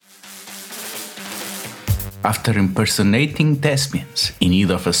After impersonating thespians in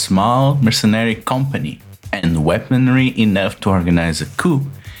need of a small mercenary company and weaponry enough to organize a coup,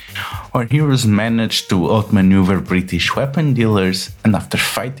 our heroes managed to outmaneuver British weapon dealers, and after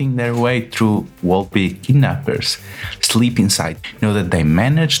fighting their way through would-be kidnappers, sleep inside. Know that they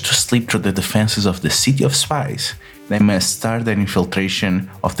managed to slip through the defenses of the City of Spies. They must start their infiltration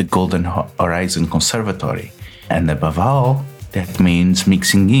of the Golden Horizon Conservatory. And above all, that means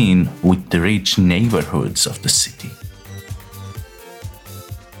mixing in with the rich neighborhoods of the city.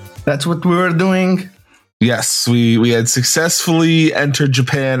 That's what we were doing. Yes, we had successfully entered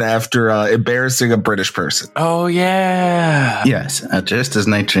Japan after embarrassing a British person. Oh, yeah. Yes, just as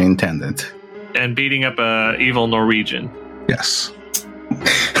nature intended. And beating up a evil Norwegian. Yes.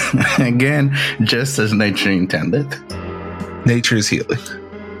 Again, just as nature intended. Nature is healing.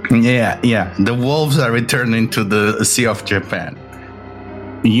 Yeah. The wolves are returning to the Sea of Japan.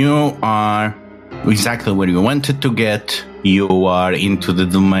 You are exactly where you wanted to get. You are into the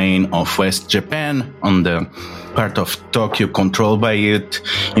domain of West Japan, on the part of Tokyo controlled by it.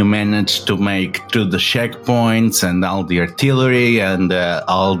 You managed to make through the checkpoints and all the artillery and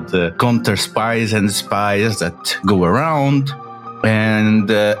all the counter spies and spies that go around. And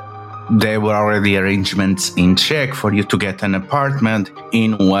there were already arrangements in check for you to get an apartment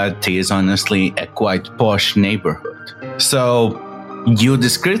in what is honestly a quite posh neighborhood. So you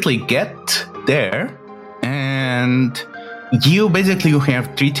discreetly get there, and you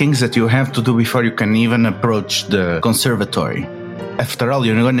have three things that you have to do before you can even approach the conservatory. After all,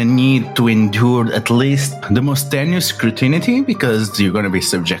 you're going to need to endure at least the most tenuous scrutiny, because you're going to be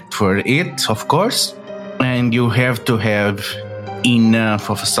subject for it, of course. And you have to have enough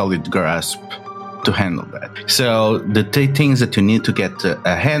of a solid grasp to handle that. So the three things that you need to get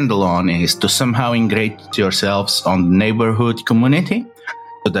a handle on is to somehow ingrate yourselves on the neighborhood community,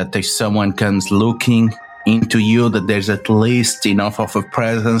 so that if someone comes looking into you, that there's at least enough of a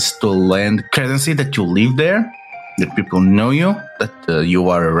presence to lend credibility that you live there, that people know you, that you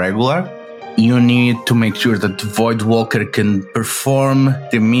are a regular. You need to make sure that Voidwalker can perform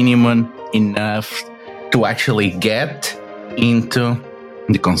the minimum enough to actually get into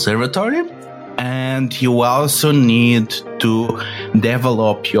the conservatory. And you also need to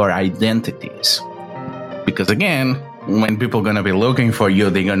develop your identities. Because again, when people are going to be looking for you,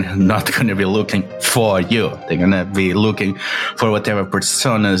 they're not going to be looking for you. They're going to be looking for whatever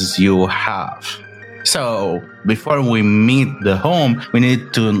personas you have. So before we meet the home, we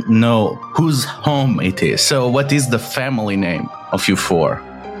need to know whose home it is. So what is the family name of you four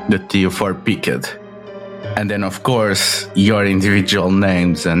that you four picked? And then, of course, your individual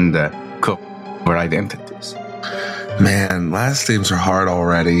names and cover identities. Man, last names are hard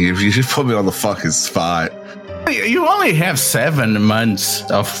already. If you should put me on the fucking spot. You only have 7 months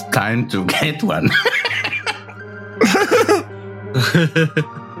of time to get one.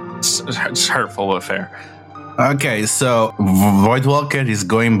 It's hurtful but fair. Okay, so Voidwalker is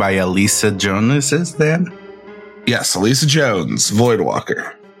going by Elisa Jonas then? Yes, Elisa Jones,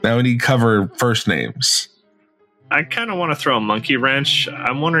 Voidwalker. Now we need to cover first names. I kind of want to throw a monkey wrench.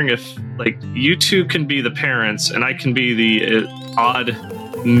 I'm wondering if, you two can be the parents and I can be the odd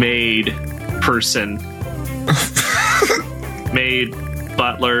maid person. Maid,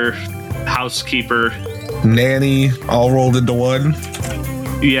 butler, housekeeper, nanny, all rolled into one.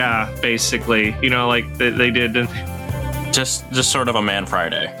 Yeah, basically. They did. Just sort of a Man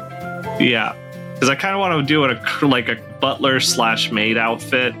Friday. Yeah, because I kind of want to do a butler/maid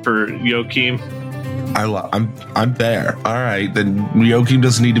outfit for Joachim. I'm there. All right, then Joachim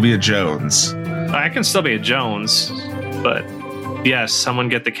doesn't need to be a Jones. I can still be a Jones, but yes, someone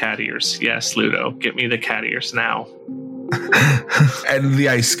get the cat ears. Yes, Ludo, get me the cat ears now. And the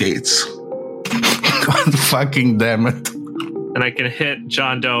ice skates. God fucking damn it. And I can hit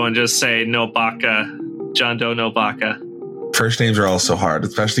John Doe and just say, no baka. John Doe, no baka. First names are also hard,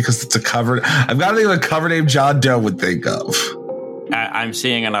 especially because it's a cover. I've got to think of a cover name John Doe would think of. I'm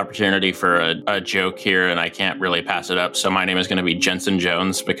seeing an opportunity for a joke here, and I can't really pass it up. So my name is going to be Jensen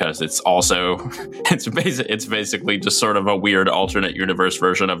Jones, because it's basically just sort of a weird alternate universe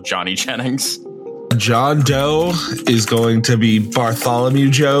version of Johnny Jennings. John Doe is going to be Bartholomew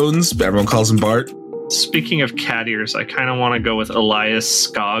Jones. Everyone calls him Bart. Speaking of cat ears, I kind of want to go with Elias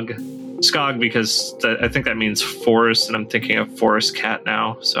Skog. Skog, because I think that means forest, and I'm thinking of forest cat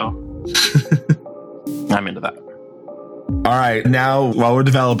now. So I'm into that. All right, now while we're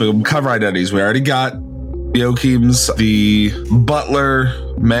developing cover identities, we already got Joachim's the butler,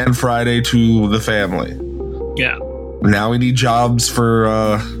 Man Friday to the family. Yeah. Now we need jobs for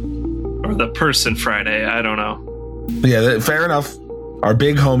or the person Friday. I don't know. Yeah, fair enough. Our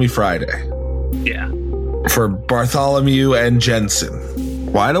big homie Friday. Yeah. for Bartholomew and Jensen.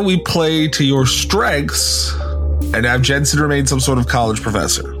 Why don't we play to your strengths and have Jensen remain some sort of college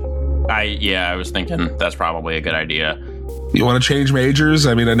professor? I was thinking that's probably a good idea. You want to change majors?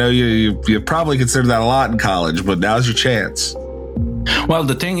 I mean, I know you probably considered that a lot in college, but now's your chance. Well,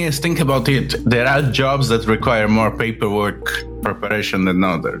 the thing is, think about it. There are jobs that require more paperwork preparation than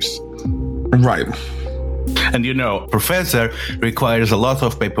others. Right. And professor requires a lot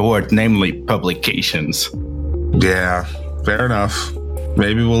of paperwork, namely publications. Yeah, fair enough.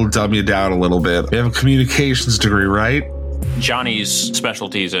 Maybe we'll dumb you down a little bit. You have a communications degree, right? Johnny's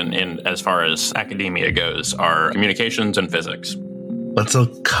specialties in as far as academia goes are communications and physics. What's a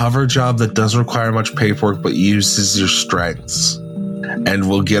cover job that doesn't require much paperwork but uses your strengths and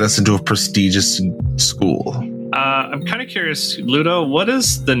will get us into a prestigious school? I'm kind of curious, Ludo, what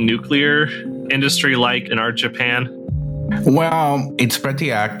is the nuclear industry like in our Japan? Well, it's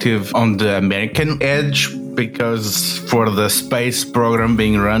pretty active on the American edge because for the space program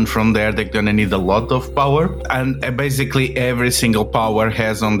being run from there, they're going to need a lot of power. And basically every single power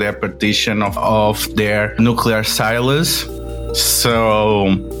has on their partition of their nuclear silos.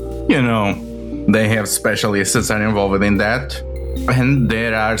 So, they have specialists that are involved in that. And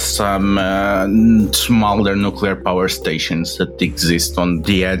there are some smaller nuclear power stations that exist on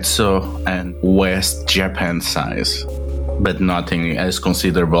the Edzo and West Japan side, but nothing as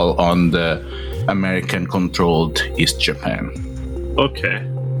considerable on the American-controlled East Japan. Okay.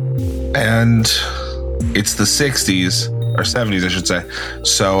 And it's the 60s, or 70s, I should say.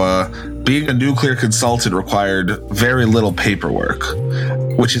 So being a nuclear consultant required very little paperwork,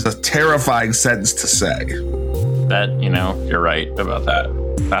 which is a terrifying sentence to say. That, you're right about that.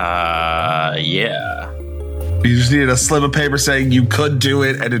 Yeah. You just needed a slip of paper saying you could do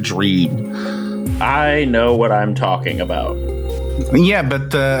it and a dream. I know what I'm talking about. Yeah, but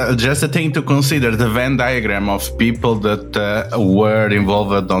just a thing to consider, the Venn diagram of people that were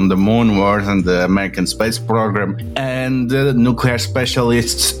involved on the Moon Wars and the American space program and the nuclear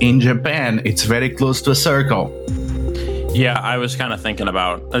specialists in Japan, it's very close to a circle. Yeah, I was kind of thinking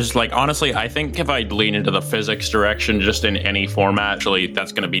about, I was like, honestly, I think if I lean into the physics direction just in any format, actually,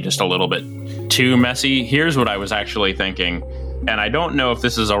 that's going to be just a little bit too messy. Here's what I was actually thinking. And I don't know if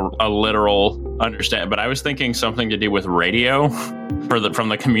this is a literal understand, but I was thinking something to do with radio from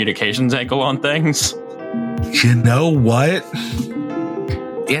the communications angle on things. You know what?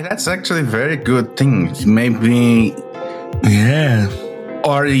 Yeah, that's actually a very good thing. Maybe. Yeah.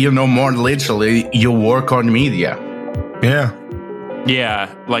 Or, more literally, you work on media. Yeah.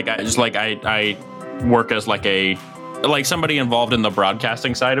 Yeah. I work as somebody involved in the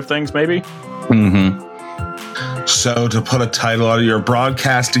broadcasting side of things, maybe. Mm-hmm. So to put a title on it, your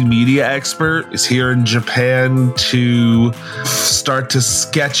broadcasting media expert is here in Japan to start to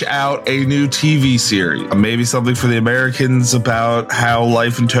sketch out a new TV series. Maybe something for the Americans about how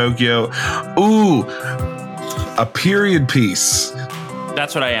life in Tokyo. Ooh, a period piece.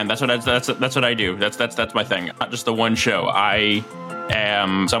 That's what I am. That's what I do. That's my thing. Not just the one show. I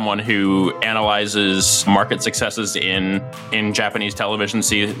am someone who analyzes market successes in Japanese television,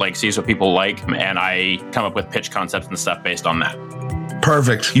 sees what people like, and I come up with pitch concepts and stuff based on that.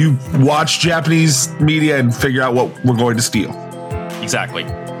 Perfect. You watch Japanese media and figure out what we're going to steal. Exactly.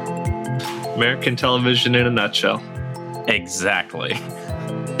 American television in a nutshell. Exactly.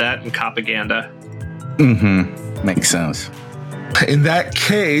 That and propaganda. Mm-hmm. Makes sense. In that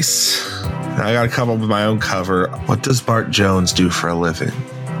case, I got to come up with my own cover. What does Bart Jones do for a living?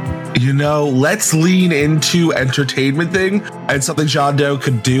 Let's lean into entertainment thing and something John Doe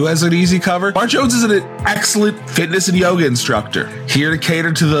could do as an easy cover. Bart Jones is an excellent fitness and yoga instructor, here to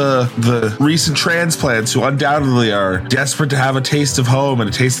cater to the recent transplants who undoubtedly are desperate to have a taste of home and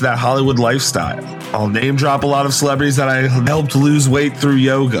a taste of that Hollywood lifestyle. I'll name drop a lot of celebrities that I helped lose weight through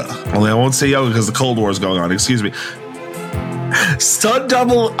yoga. Only I won't say yoga because the Cold War is going on. Excuse me. Stunt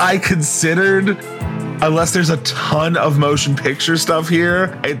double, I considered, unless there's a ton of motion picture stuff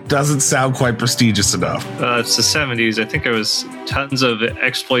here, it doesn't sound quite prestigious enough. It's the 70s. I think there was tons of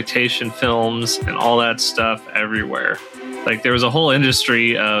exploitation films and all that stuff everywhere. There was a whole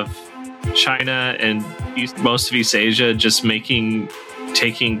industry of China and most of East Asia just taking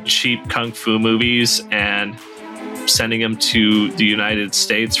cheap kung fu movies and sending them to the United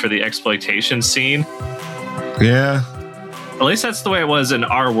States for the exploitation scene. Yeah. At least that's the way it was in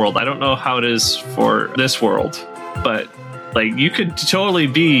our world. I don't know how it is for this world, but you could totally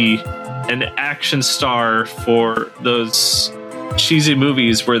be an action star for those cheesy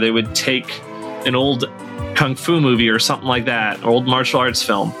movies where they would take an old kung fu movie or something like that, an old martial arts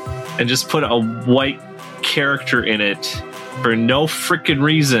film, and just put a white character in it for no freaking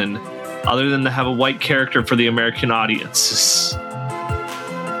reason other than to have a white character for the American audiences.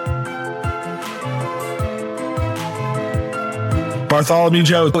 Bartholomew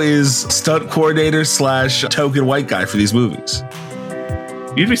Joe is stunt coordinator / token white guy for these movies.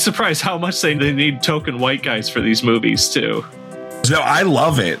 You'd be surprised how much they need token white guys for these movies, too. No, I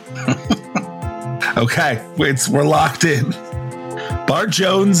love it. Okay, we're locked in. Bart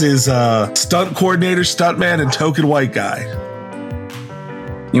Jones is a stunt coordinator, stuntman, and token white guy.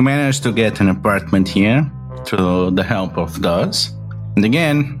 You managed to get an apartment here through the help of DOS. And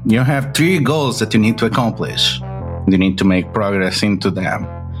again, you have 3 goals that you need to accomplish. You need to make progress into them.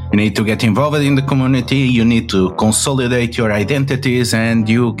 You need to get involved in the community, you need to consolidate your identities, and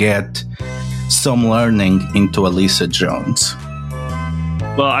you get some learning into Alyssa Jones.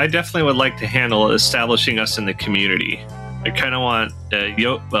 Well, I definitely would like to handle establishing us in the community. I kind of want,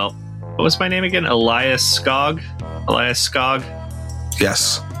 what was my name again? Elias Skog?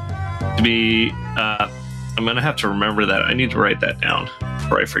 Yes. To be, I'm going to have to remember that. I need to write that down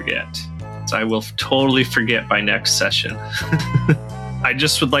before I forget. So I will totally forget by next session. I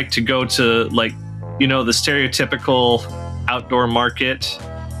just would like to go to, the stereotypical outdoor market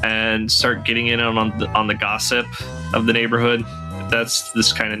and start getting in on the gossip of the neighborhood. If that's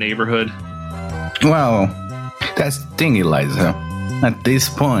this kind of neighborhood. Well, that's the thing, Eliza. At this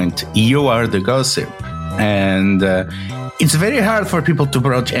point, you are the gossip. And it's very hard for people to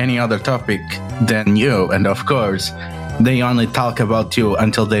broach any other topic than you. And of course, they only talk about you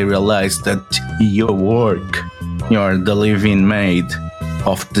until they realize that your work, you're the living maid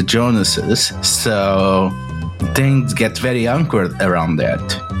of the Jonases. So things get very awkward around that.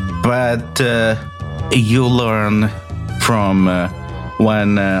 But you learn from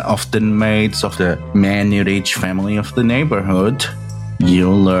one of the maids of the many rich family of the neighborhood.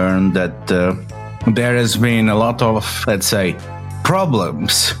 You learn that there has been a lot of, let's say,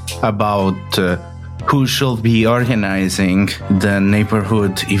 problems about who should be organizing the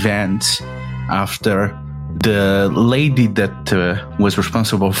neighborhood events after the lady that was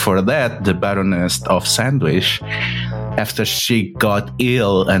responsible for that, the Baroness of Sandwich, after she got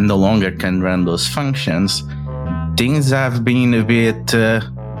ill and no longer can run those functions, things have been a bit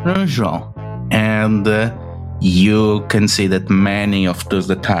unusual. And you can see that many of those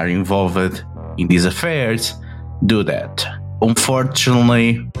that are involved in these affairs do that.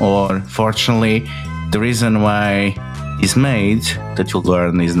 Unfortunately or fortunately, the reason why this maid, that you'll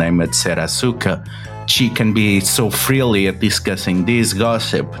learn is named Serasuka, she can be so freely at discussing this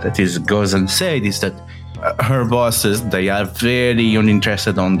gossip that is goes unsaid, is that her bosses, they are very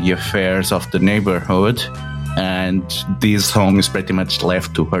uninterested on the affairs of the neighborhood, and this home is pretty much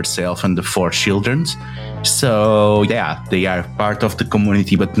left to herself and the 4 children. So yeah, they are part of the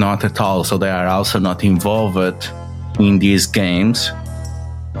community, but not at all. So they are also not involved in these games.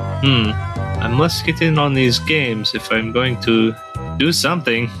 I must get in on these games if I'm going to do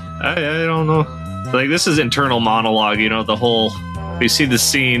something. I don't know. Like, this is internal monologue, the whole... We see the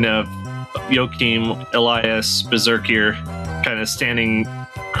scene of Joachim, Elias, Berserkir kind of standing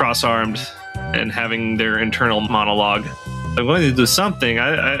cross-armed and having their internal monologue. I'm going to do something.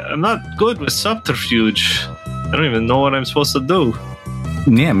 I'm not good with subterfuge. I don't even know what I'm supposed to do.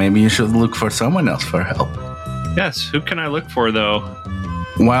 Yeah, maybe you should look for someone else for help. Yes, who can I look for, though?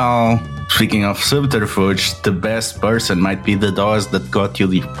 Well, speaking of subterfuge, the best person might be the DOS that got you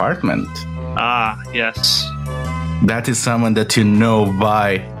the apartment. Ah, yes. That is someone that you know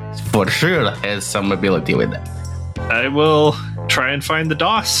by for sure has some ability with that. I will try and find the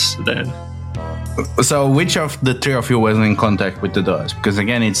DOS then. So which of the 3 of you was in contact with the DOS? Because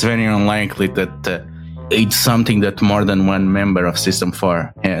again, it's very unlikely that it's something that more than one member of System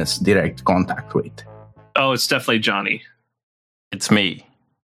 4 has direct contact with. Oh, it's definitely Johnny. It's me.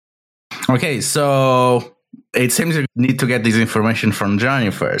 Okay, so it seems you need to get this information from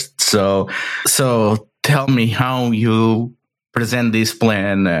Johnny first. So tell me how you present this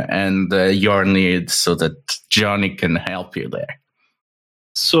plan and your needs so that Johnny can help you there.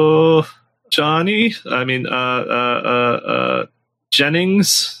 So, Johnny,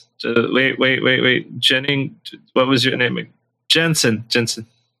 Jennings. Wait. Jennings. What was your name? Jensen.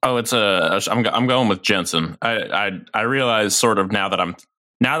 Oh, I'm going with Jensen. I realize sort of now that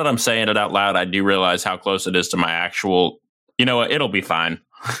I'm saying it out loud, I do realize how close it is to my actual. You know what? It'll be fine.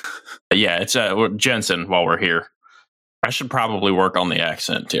 Yeah, it's Jensen. While we're here, I should probably work on the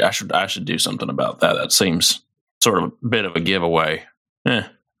accent too. I should do something about that. That seems sort of a bit of a giveaway.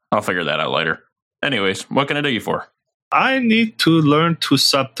 I'll figure that out later. Anyways, what can I do you for? I need to learn to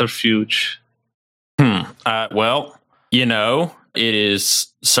subterfuge. Well, it is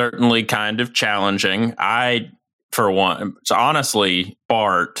certainly kind of challenging. For one, so honestly,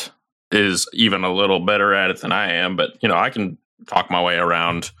 Bart, is even a little better at it than I am, but I can talk my way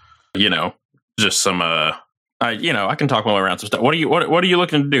around, just some I can talk my way around some stuff. What are you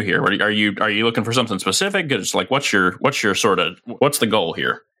looking to do here? Are you looking for something specific? It's like what's your what's the goal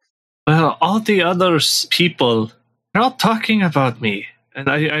here? Well, all the other people, they're all talking about me, and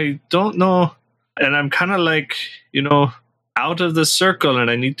I don't know, and I'm kind of like, out of the circle, and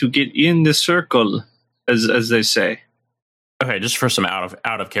I need to get in the circle, as they say. Okay, just for some out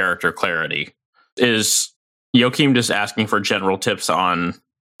of character clarity, is Joachim just asking for general tips on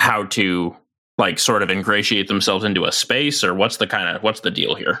how to like sort of ingratiate themselves into a space, or what's the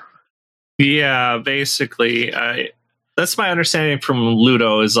deal here? Yeah, basically, that's my understanding from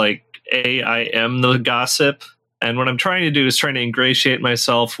Ludo is like, I am the gossip, and what I'm trying to do is trying to ingratiate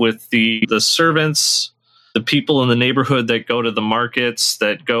myself with the servants, the people in the neighborhood that go to the markets,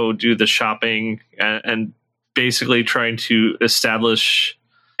 that go do the shopping, and basically trying to establish,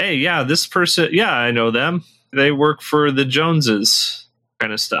 hey, yeah, this person, yeah, I know them. They work for the Joneses,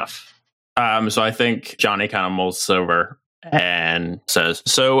 kind of stuff. So I think Johnny kind of mulls over and says,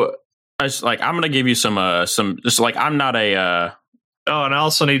 "So, I'm going to give you some, just like I'm not a." Oh, and I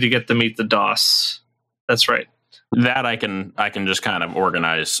also need to get to meet the DOS. That's right. That I can just kind of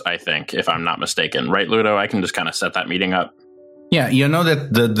organize. I think, if I'm not mistaken, right, Ludo? I can just kind of set that meeting up. Yeah, you know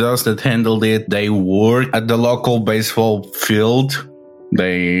that the those that handled it, they work at the local baseball field.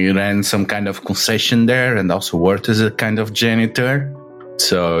 They ran some kind of concession there and also worked as a kind of janitor.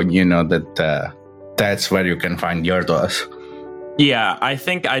 So you know that that's where you can find your DOS. Yeah, I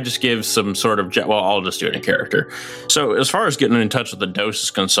think I just give some sort of... I'll just do it in character. So as far as getting in touch with the DOS is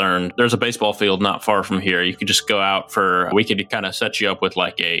concerned, there's a baseball field not far from here. You could just go out we could kind of set you up with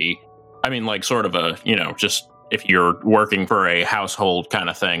sort of a, just if you're working for a household kind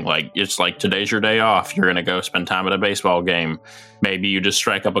of thing, like it's like today's your day off. You're going to go spend time at a baseball game. Maybe you just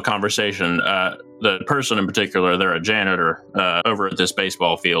strike up a conversation. The person in particular, they're a janitor over at this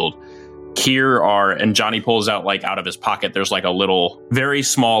baseball field. And Johnny pulls out out of his pocket, there's a little, very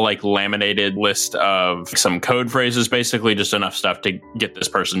small, laminated list of some code phrases, basically just enough stuff to get this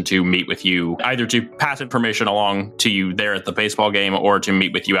person to meet with you, either to pass information along to you there at the baseball game or to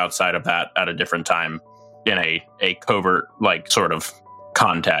meet with you outside of that at a different time in a covert, sort of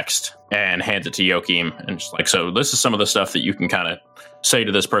context, and hands it to Joachim. And just so this is some of the stuff that you can kind of say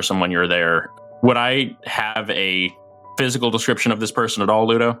to this person when you're there. Would I have a physical description of this person at all,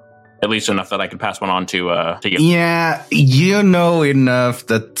 Ludo? At least enough that I could pass one on to you. Yeah, you know enough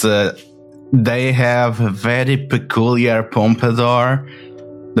that they have a very peculiar pompadour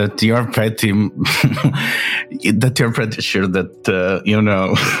that you're pretty sure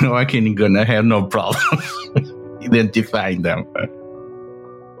that Joaquin gonna have no problem identifying them.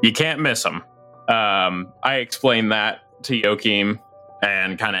 You can't miss them. I explained that to Joachim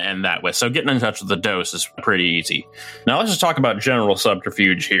and kind of end that with. So getting in touch with the DOS is pretty easy. Now let's just talk about general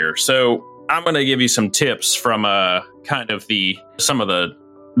subterfuge here. So I'm going to give you some tips from some of the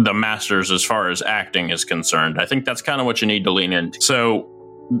masters as far as acting is concerned. I think that's kind of what you need to lean into. So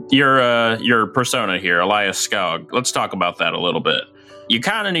your persona here, Elias Skog, let's talk about that a little bit. You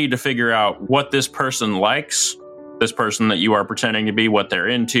kind of need to figure out what this person likes, this person that you are pretending to be, what they're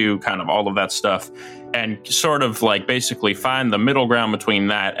into, kind of all of that stuff, and sort of basically find the middle ground between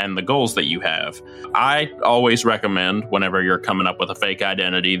that and the goals that you have. I always recommend, whenever you're coming up with a fake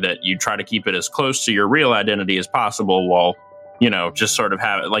identity, that you try to keep it as close to your real identity as possible, while just sort of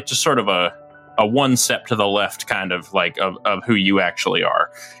have it just sort of a one step to the left kind of of who you actually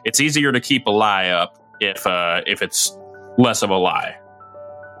are. It's easier to keep a lie up if it's less of a lie.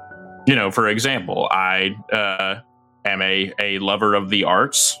 For example, I am a lover of the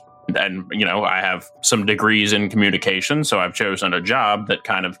arts, and I have some degrees in communication, so I've chosen a job that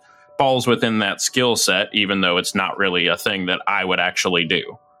kind of falls within that skill set, even though it's not really a thing that I would actually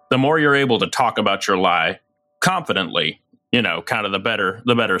do. The more you're able to talk about your lie confidently, kind of the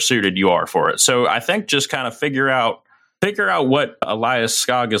better suited you are for it. So I think just kind of figure out what Elias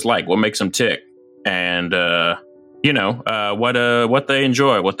Skog is like, what makes him tick, and what they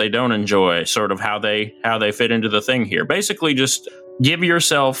enjoy, what they don't enjoy, sort of how they fit into the thing here. Basically, just give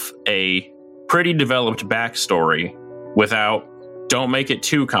yourself a pretty developed backstory don't make it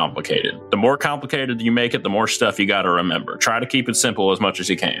too complicated. The more complicated you make it, the more stuff you got to remember. Try to keep it simple as much as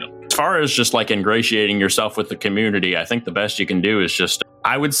you can. As far as just ingratiating yourself with the community, I think the best you can do is just,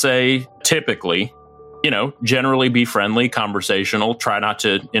 I would say, typically, generally be friendly, conversational. Try not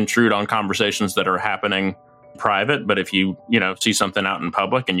to intrude on conversations that are happening private, but if you see something out in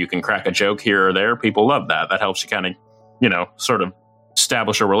public and you can crack a joke here or there, people love that. That helps you kind of sort of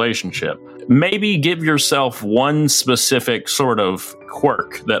establish a relationship. Maybe give yourself one specific sort of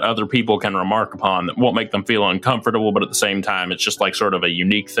quirk that other people can remark upon that won't make them feel uncomfortable, but at the same time, it's just like sort of a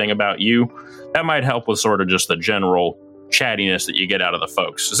unique thing about you. That might help with sort of just the general chattiness that you get out of the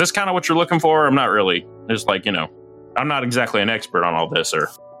folks. Is this kind of what you're looking for? I'm not really. Just like, I'm not exactly an expert on all this, or.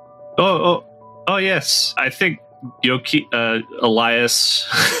 Oh, yes. I think Elias.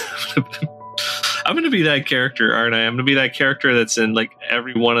 I'm going to be that character, aren't I? I'm going to be that character that's in like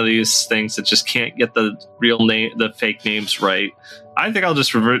every one of these things that just can't get the real name, the fake names right. I think I'll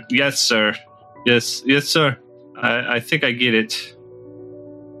just revert. Yes, sir. Yes, sir. I think I get it.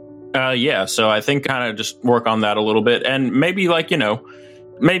 Yeah. So I think kind of just work on that a little bit, and maybe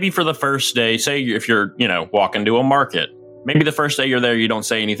maybe for the first day, say if you're walking to a market, maybe the first day you're there, you don't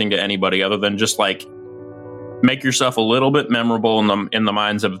say anything to anybody other than just like. Make yourself a little bit memorable in the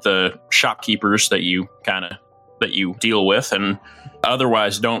minds of the shopkeepers that you deal with, and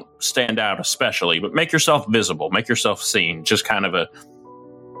otherwise don't stand out especially, but make yourself visible, make yourself seen, just kind of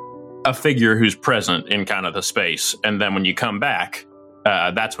a figure who's present in kind of the space. And then when you come back,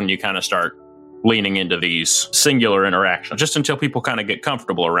 that's when you kind of start leaning into these singular interactions, just until people kind of get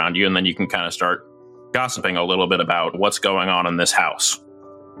comfortable around you, and then you can kind of start gossiping a little bit about what's going on in this house.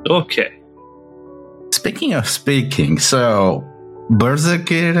 Okay. Speaking of speaking, so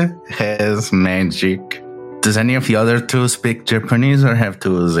Berserker has magic. Does any of the other two speak Japanese or have to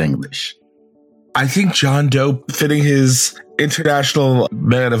use English? I think John Doe, fitting his international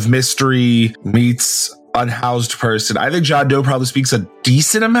man of mystery meets unhoused person, I think John Doe probably speaks a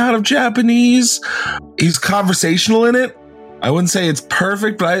decent amount of Japanese. He's conversational in it. I wouldn't say it's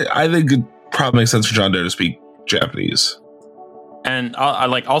perfect, but I think it probably makes sense for John Doe to speak Japanese. And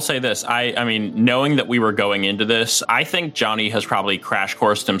I'll say this. I mean, knowing that we were going into this, I think Johnny has probably crash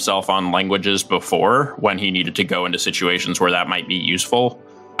coursed himself on languages before when he needed to go into situations where that might be useful.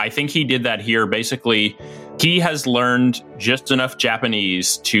 I think he did that here. Basically, he has learned just enough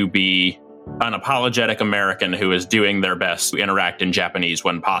Japanese to be an apologetic American who is doing their best to interact in Japanese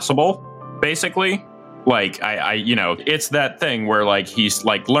when possible, basically. Like, it's that thing where, like, he's,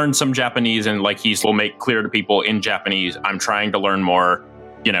 like, learned some Japanese and, like, will make clear to people in Japanese, I'm trying to learn more,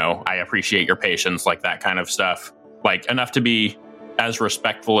 I appreciate your patience, like, that kind of stuff. Like, enough to be as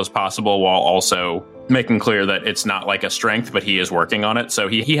respectful as possible while also making clear that it's not, like, a strength, but he is working on it. So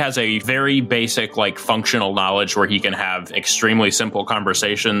he has a very basic, like, functional knowledge where he can have extremely simple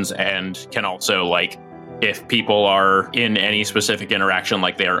conversations and can also, like, if people are in any specific interaction,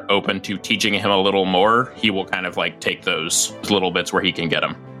 like they are open to teaching him a little more, he will kind of like take those little bits where he can get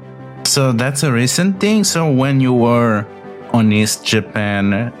them. So that's a recent thing. So when you were on East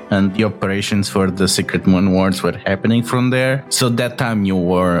Japan and the operations for the Secret Moon Wars were happening from there, so that time you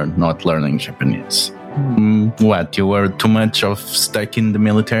were not learning Japanese. What, you were too much of stuck in the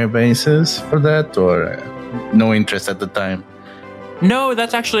military bases for that, or no interest at the time? No,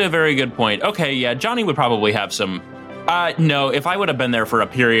 that's actually a very good point. Okay, yeah, Johnny would probably have some... no, if I would have been there for a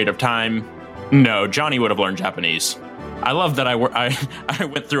period of time, no, Johnny would have learned Japanese. I love that I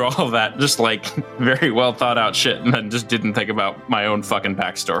went through all of that, just like very well thought out shit, and then just didn't think about my own fucking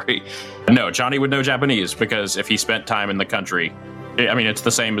backstory. No, Johnny would know Japanese, because if he spent time in the country, I mean, it's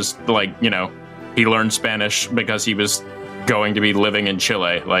the same as, like, he learned Spanish because he was going to be living in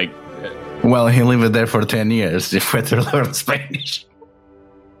Chile, like... Well, he lived there for 10 years, if we learn Spanish.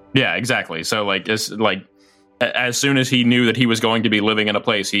 Yeah, exactly. So, as soon as he knew that he was going to be living in a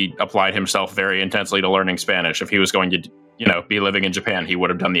place, he applied himself very intensely to learning Spanish. If he was going to, be living in Japan, he would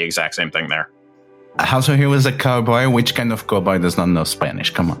have done the exact same thing there. So he was a cowboy. Which kind of cowboy does not know Spanish?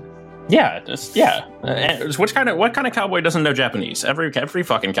 Come on. Yeah, what kind of cowboy doesn't know Japanese? Every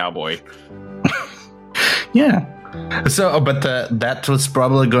fucking cowboy. Yeah. So, but that was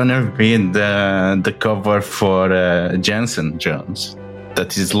probably going to be the cover for Jensen Jones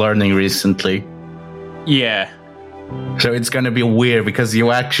that he's learning recently. Yeah. So it's going to be weird because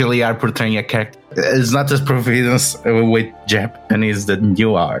you actually are portraying a character. It's not as proficient with Japanese than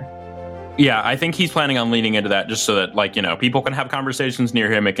you are. Yeah, I think he's planning on leaning into that just so that, like, people can have conversations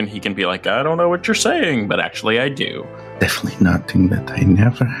near him and he can be like, I don't know what you're saying, but actually I do. Definitely nothing that I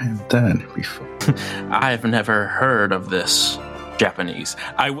never have done before. I've never heard of this Japanese.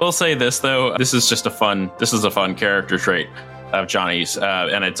 I will say this, though. This is a fun character trait of Johnny's.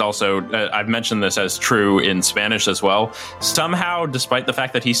 And it's also, I've mentioned this as true in Spanish as well. Somehow, despite the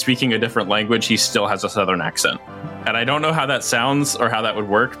fact that he's speaking a different language, he still has a Southern accent. And I don't know how that sounds or how that would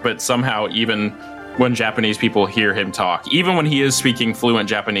work, but somehow even when Japanese people hear him talk, even when he is speaking fluent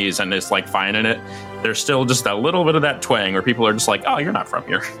Japanese and is like fine in it, there's still just a little bit of that twang where people are just like, oh, you're not from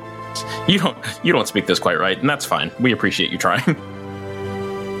here. You don't speak this quite right, and that's fine. We appreciate you trying.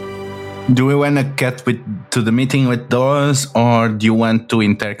 Do we want to get to the meeting with those, or do you want to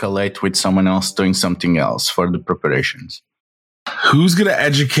intercalate with someone else doing something else for the preparations? Who's going to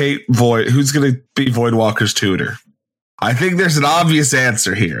educate Void? Who's going to be Voidwalker's tutor? I think there's an obvious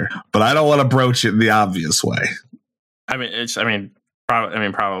answer here, but I don't want to broach it in the obvious way. Probably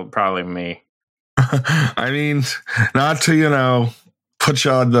me. I mean, not to, put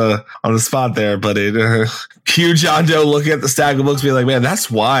you on the spot there, but cue John Doe looking at the stack of books, be like, man, that's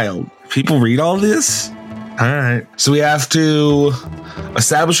wild. People read all this? All right. So we have to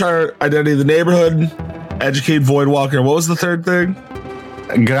establish our identity of the neighborhood, educate Voidwalker. What was the third thing?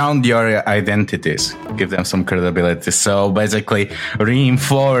 Ground your identities. Give them some credibility. So basically,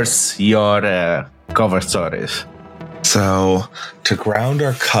 reinforce your cover stories. So to ground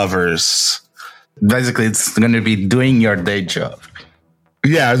our covers, basically, it's going to be doing your day job.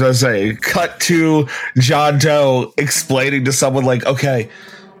 Yeah, as I was saying, cut to John Doe explaining to someone okay,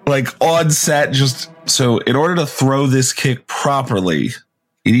 on set, so in order to throw this kick properly,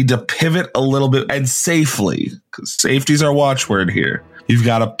 you need to pivot a little bit and safely, because safety's our watchword here. You've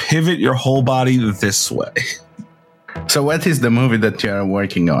got to pivot your whole body this way. So what is the movie that you're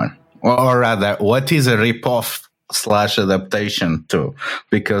working on? Or rather, what is a ripoff / adaptation to?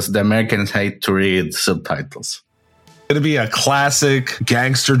 Because the Americans hate to read subtitles. It'll be a classic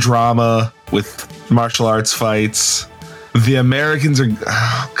gangster drama with martial arts fights. The Americans are,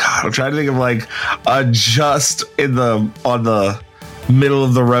 I'm trying to think of a just on the middle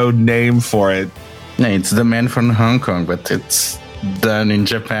of the road name for it. No, it's The Man from Hong Kong, but it's done in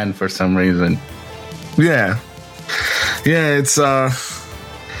Japan for some reason. Yeah, it's the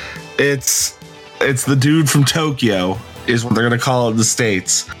dude from Tokyo is what they're gonna call it in the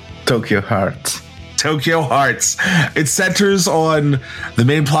States. Tokyo Hearts. It centers on the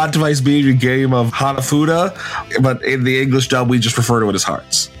main plot device being a game of Hanafuda, but in the English dub, we just refer to it as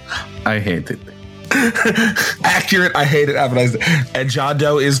Hearts. I hate it. Accurate. I hate it. And John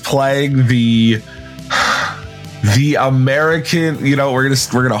Doe is playing the American.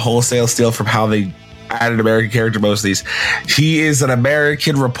 We're gonna wholesale steal from how they added an American character most of these. He is an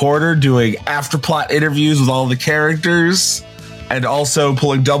American reporter doing afterplot interviews with all the characters. And also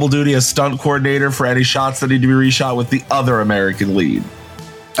pulling double duty as stunt coordinator for any shots that need to be reshot with the other American lead.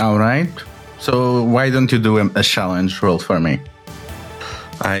 All right. So why don't you do a challenge roll for me?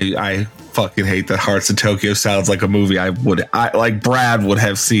 I fucking hate that Hearts of Tokyo sounds like a movie I Brad would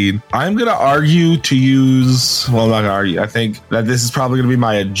have seen. I'm going to argue to use... Well, I'm not going to argue. I think that this is probably going to be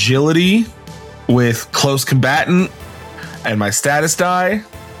my agility with close combatant and my status die.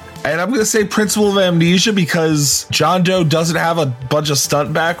 And I'm going to say Principle of Amnesia because John Doe doesn't have a bunch of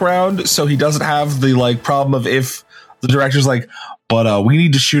stunt background, so he doesn't have the problem of if the director's but we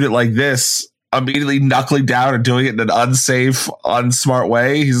need to shoot it like this, immediately knuckling down and doing it in an unsafe, unsmart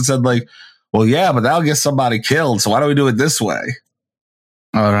way. He said well, yeah, but that'll get somebody killed, so why don't we do it this way?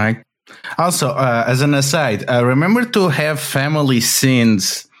 All right. Also, as an aside, remember to have family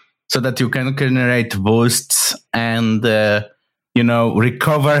scenes so that you can generate boosts and...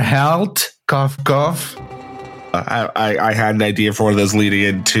 recover health, cough, cough. I had an idea for one of those leading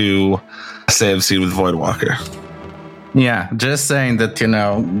into a save scene with Voidwalker. Yeah, just saying that,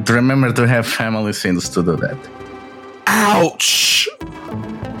 remember to have family scenes to do that. Ouch!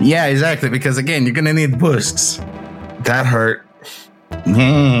 Yeah, exactly, because again, you're gonna need boosts. That hurt.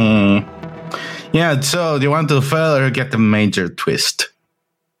 Yeah, so do you want to fail or get a major twist?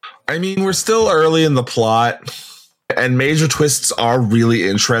 I mean, we're still early in the plot. And major twists are really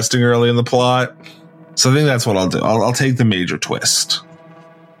interesting early in the plot. So I think that's what I'll do. I'll take the major twist.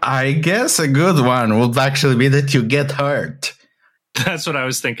 I guess a good one would actually be that you get hurt. That's what I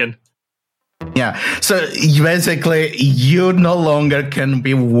was thinking. Yeah. So basically, you no longer can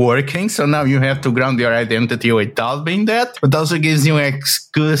be working. So now you have to ground your identity without being that. But also gives you an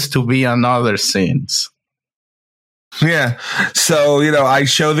excuse to be on other scenes. Yeah. So, I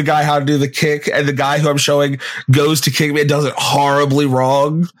show the guy how to do the kick, and the guy who I'm showing goes to kick me and does it horribly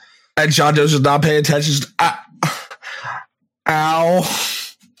wrong. And John Doe's just not paying attention. Just, ow.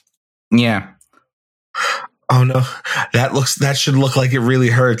 Yeah. Oh no. That should look like it really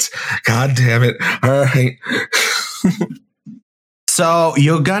hurts. God damn it. All right. So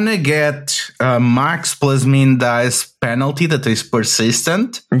you're gonna get a max plus min dice penalty that is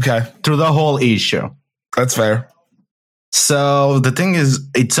persistent. Okay. Through the whole issue. That's fair. So the thing is,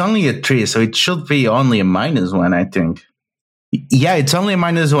 it's only a 3, so it should be only a -1, I think. Yeah, it's only a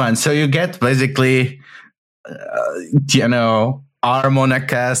 -1. So you get basically, arm on a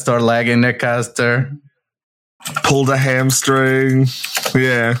cast or leg in a caster. Pulled a hamstring.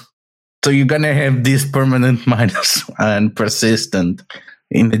 Yeah. So you're going to have this permanent -1 persistent.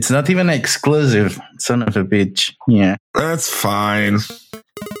 And it's not even exclusive. Son of a bitch. Yeah. That's fine.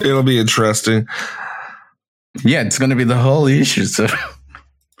 It'll be interesting. Yeah, it's going to be the whole issue. So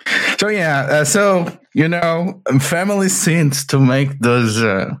family scenes to make those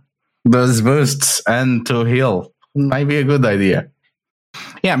boosts and to heal might be a good idea.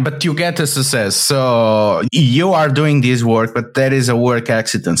 Yeah, but you get a success. So you are doing this work, but there is a work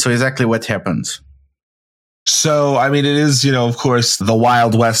accident. So exactly what happens? So, I mean, it is, of course, the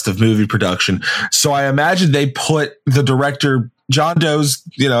Wild West of movie production. So I imagine they put the director, John Doe's,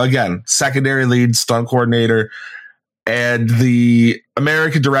 again, secondary lead, stunt coordinator, and the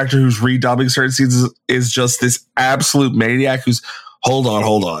American director who's redubbing certain scenes is just this absolute maniac who's, hold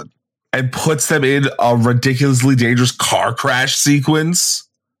on, and puts them in a ridiculously dangerous car crash sequence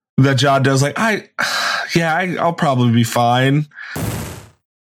that John Doe's like, I'll probably be fine,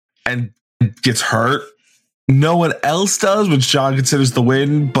 and gets hurt. No one else does, which John considers the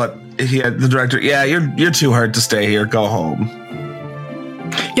win, but the director, you're too hurt to stay here. Go home.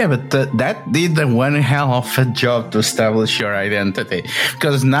 Yeah, but that did one hell of a job to establish your identity.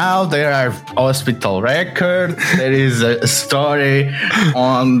 Because now there are hospital records, there is a story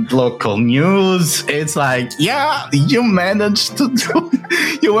on local news. It's like, yeah, you managed to do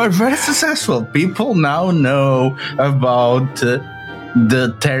it. You were very successful. People now know about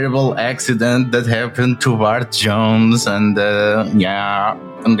the terrible accident that happened to Bart Jones, and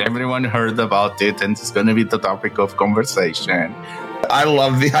everyone heard about it, and it's going to be the topic of conversation. I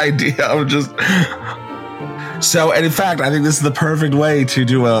love the idea of just... So, and in fact, I think this is the perfect way to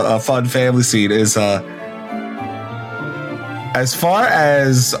do a fun family scene is, as far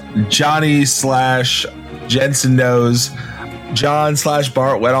as Johnny / Jensen knows, John /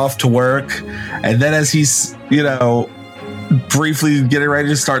 Bart went off to work, and then as he's, briefly getting ready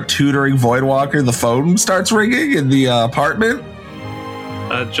to start tutoring Voidwalker, the phone starts ringing in the apartment.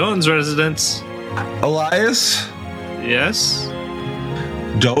 John's residence. Elias? Yes?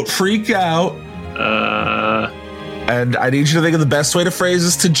 Don't freak out. And I need you to think of the best way to phrase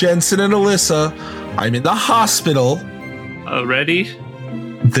this to Jensen and Alyssa. I'm in the hospital. Ready?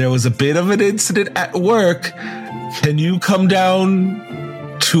 There was a bit of an incident at work. Can you come down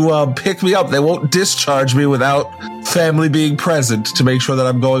to pick me up? They won't discharge me without family being present to make sure that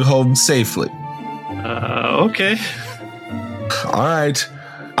I'm going home safely. Okay. All right.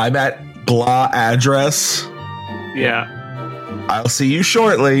 I'm at blah address. Yeah. I'll see you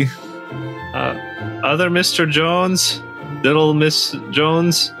shortly. Other Mr. Jones, little Miss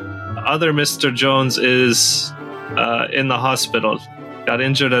Jones. Other Mr. Jones is in the hospital. Got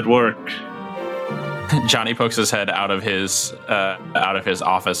injured at work. Johnny pokes his head out of his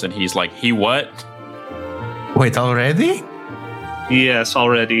office, and he's like, "He what? Wait, already?" Yes,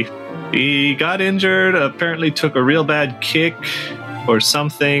 already. He got injured. Apparently, took a real bad kick or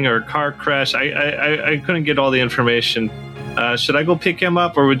something, or car crash. I couldn't get all the information. Should I go pick him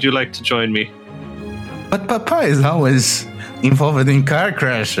up, or would you like to join me? But Papa is always involved in car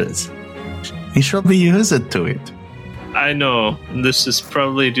crashes. He should be used to it. I know. This is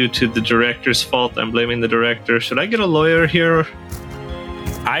probably due to the director's fault. I'm blaming the director. Should I get a lawyer here?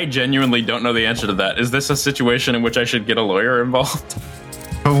 I genuinely don't know the answer to that. Is this a situation in which I should get a lawyer involved?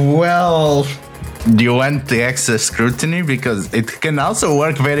 Well, do you want the extra scrutiny? Because it can also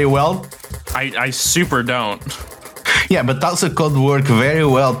work very well. I super don't. Yeah, but also could work very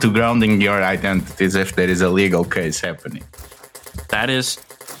well to grounding your identities if there is a legal case happening. That is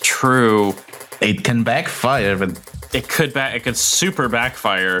true. It can backfire, but it could super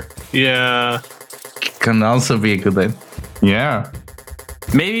backfire. Yeah. It can also be a good idea. Yeah.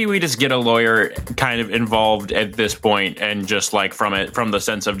 Maybe we just get a lawyer kind of involved at this point, and just like from the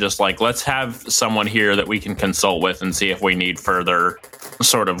sense of just like, let's have someone here that we can consult with and see if we need further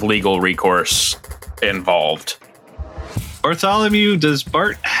sort of legal recourse involved. Bartholomew, does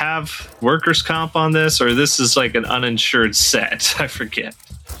Bart have workers' comp on this, or this is like an uninsured set? I forget.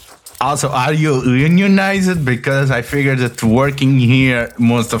 Also, are you unionized? Because I figured that working here,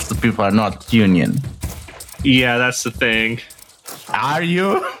 most of the people are not union. Yeah, that's the thing. Are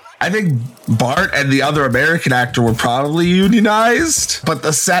you? I think Bart and the other American actor were probably unionized, but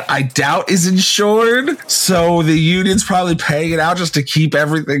the set, I doubt, is insured. So the union's probably paying it out just to keep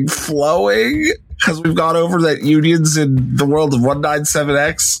everything flowing. Because we've gone over that unions in the world of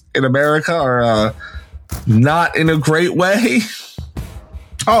 197X in America are not in a great way.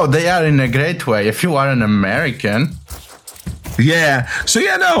 Oh, they are in a great way if you are an American. Yeah. So,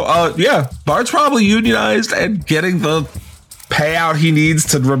 Bart's probably unionized and getting the payout he needs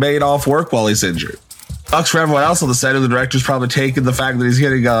to remain off work while he's injured. Sucks for everyone else on the set. The director's probably taking the fact that he's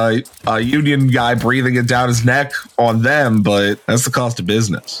getting a union guy breathing it down his neck on them, but that's the cost of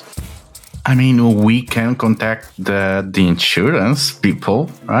business. I mean, we can contact the insurance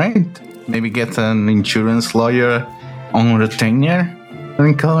people, right? Maybe get an insurance lawyer on retainer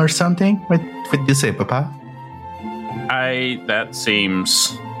or something. What do you say, Papa? That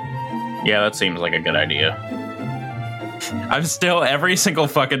seems like a good idea. I'm still, every single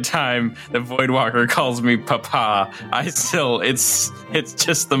fucking time that Voidwalker calls me Papa, it's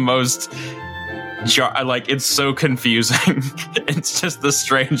just the most, it's so confusing. It's just the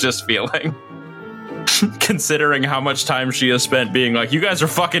strangest feeling. Considering how much time she has spent being like, you guys are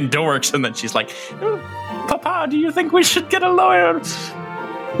fucking dorks, and then she's like, Papa, do you think we should get a lawyer?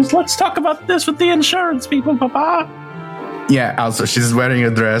 Let's talk about this with the insurance people, Papa. Yeah, also, she's wearing a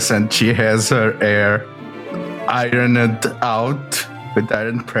dress and she has her hair ironed out with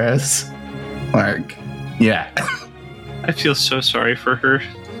iron press. Like, yeah. I feel so sorry for her.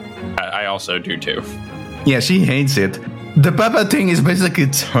 I also do too. Yeah, she hates it. The Papa thing is basically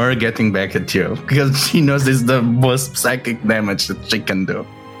it's her getting back at you because she knows it's the most psychic damage that she can do.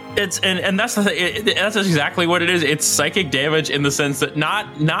 And that's the thing. That's exactly what it is. It's psychic damage in the sense that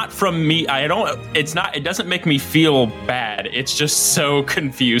not from me. It doesn't make me feel bad. It's just so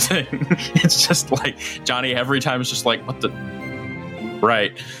confusing. It's just like Johnny every time is just like, what the?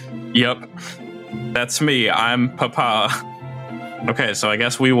 Right. Yep. That's me. I'm Papa. Okay, so I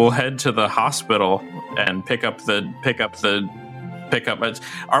guess we will head to the hospital and pick up.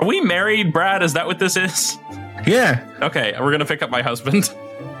 Are we married, Brad? Is that what this is? Yeah. Okay, we're gonna pick up my husband.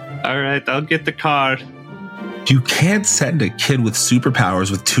 All right, I'll get the car. You can't send a kid with superpowers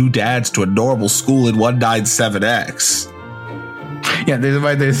with two dads to a normal school in 197X. Yeah, that's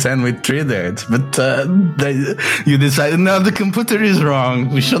why they send with 3 dads. But you decided, no, the computer is wrong.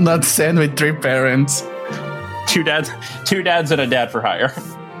 We should not send with 3 parents. 2 dads and a dad for hire.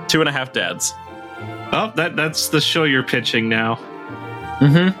 2.5 dads. Oh, that's the show you're pitching now.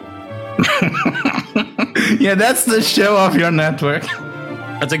 Mm-hmm. Yeah, that's the show of your network.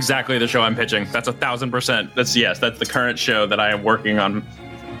 That's exactly the show I'm pitching. That's 1,000%. That's the current show that I am working on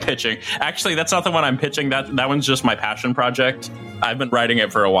pitching. Actually, that's not the one I'm pitching. That one's just my passion project. I've been writing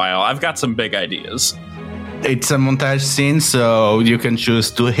it for a while. I've got some big ideas. It's a montage scene, so you can choose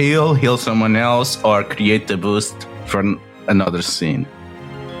to heal someone else, or create a boost for another scene.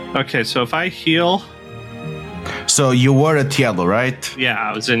 Okay, so if I heal... So you were at yellow, right? Yeah,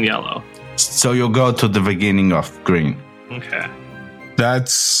 I was in yellow. So you go to the beginning of green. Okay.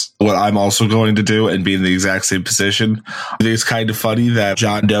 That's what I'm also going to do and be in the exact same position. I think it's kind of funny that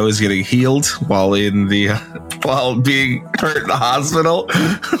John Doe is getting healed while being hurt in the hospital.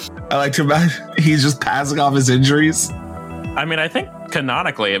 I like to imagine he's just passing off his injuries. I mean, I think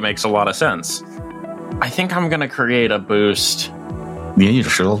canonically it makes a lot of sense. I think I'm going to create a boost. Yeah, you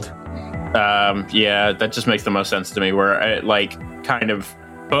should. Yeah, that just makes the most sense to me, where I kind of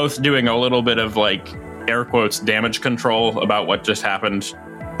both doing a little bit of air quotes damage control about what just happened,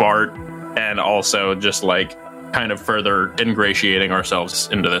 Bart, and also just kind of further ingratiating ourselves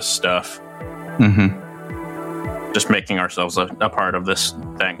into this stuff. Mm-hmm. Just making ourselves a part of this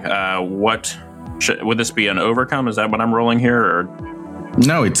thing. Would this be an overcome? Is that what I'm rolling here? Or?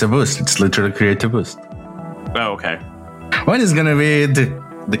 No, it's a boost. It's literally create a boost. Oh, okay. One is going to be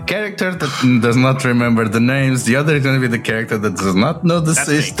the character that does not remember the names. The other is going to be the character that does not know the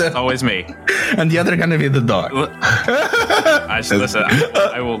system. It's always me. And the other going to be the dog.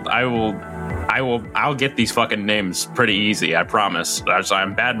 I'll get these fucking names pretty easy. I promise.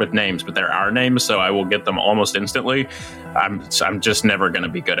 I'm bad with names, but there are names, so I will get them almost instantly. I'm just never going to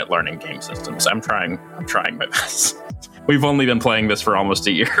be good at learning game systems. I'm trying my best. We've only been playing this for almost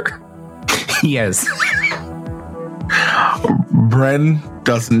a year. Yes. Bren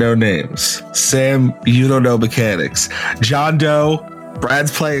doesn't know names. Sam, you don't know mechanics. John Doe,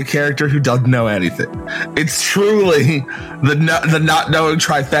 Brad's playing a character who doesn't know anything. It's truly the not knowing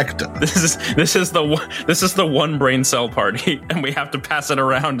trifecta. This is the one brain cell party, and we have to pass it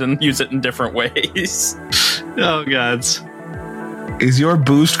around and use it in different ways. Oh gods. Is your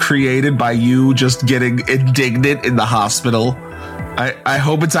boost created by you just getting indignant in the hospital? I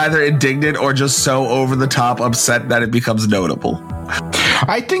hope it's either indignant or just so over the top upset that it becomes notable.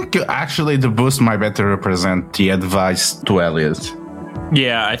 I think actually the boost might better represent the advice to Elliot.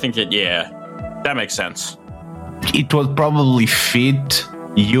 Yeah, I think that makes sense. It will probably fit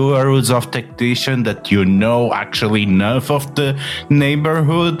your rules of tactician that you know actually enough of the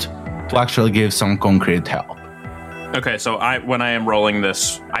neighborhood to actually give some concrete help. Okay, so when I am rolling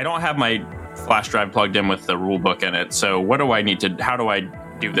this, I don't have my flash drive plugged in with the rule book in it. So how do I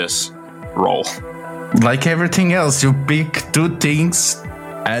do this roll? Like everything else, you pick 2 things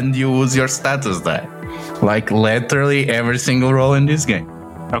and you use your status die. Like literally every single roll in this game.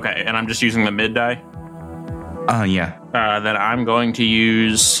 Okay, and I'm just using the mid die. Yeah. Then I'm going to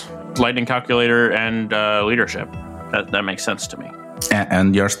use lightning calculator and leadership. That makes sense to me.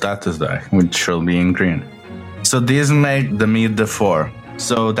 And your status die, which shall be in green. So these make the mid the 4.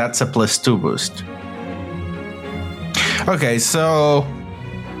 So that's a +2 boost. Okay, so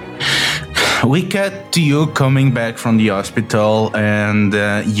we cut to you coming back from the hospital, and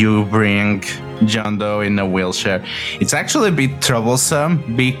you bring John Doe in a wheelchair. It's actually a bit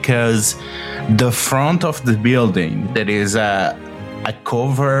troublesome because the front of the building, there is a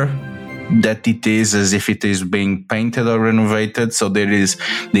cover that it is as if it is being painted or renovated. So there is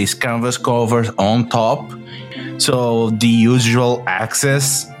these canvas covers on top. So the usual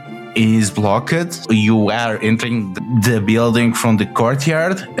access is blocked. You are entering the building from the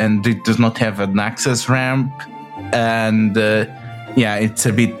courtyard, and it does not have an access ramp. And it's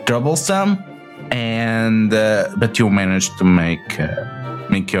a bit troublesome. And but you managed to make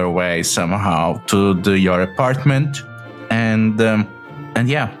your way somehow to your apartment, and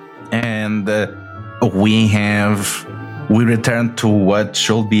we return to what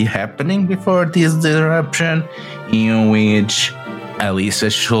should be happening before this disruption, in which Elisa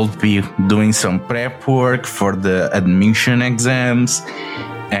should be doing some prep work for the admission exams,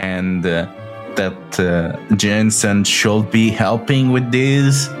 and that Jensen should be helping with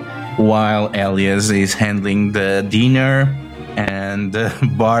this, while Elias is handling the dinner. And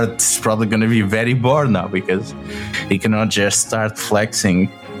Bart's probably going to be very bored now because he cannot just start flexing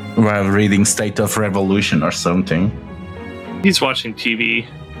while reading State of Revolution or something. He's watching TV.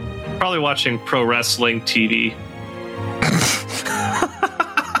 Probably watching pro wrestling TV.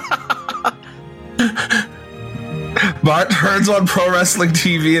 Bart turns on pro wrestling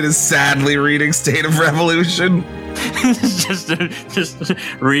TV and is sadly reading State of Revolution. just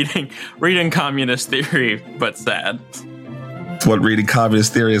reading communist theory, but sad. What reading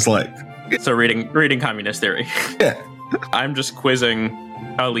communist theory is like. So reading communist theory. Yeah. I'm just quizzing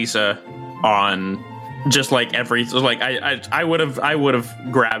Elisa on just like I would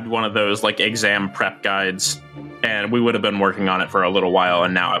have grabbed one of those like exam prep guides, and we would have been working on it for a little while,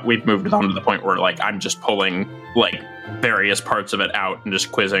 and now we've moved on to the point where like I'm just pulling like various parts of it out and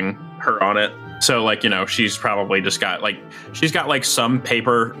just quizzing her on it. So like, she's probably just got like some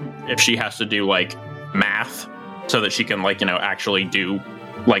paper if she has to do like math, so that she can like, actually do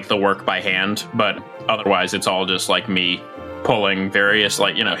like the work by hand. But otherwise it's all just like me pulling various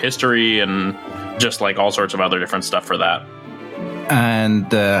like, history and just like all sorts of other different stuff for that.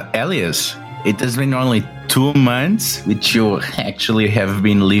 And Elias, it has been only 2 months which you actually have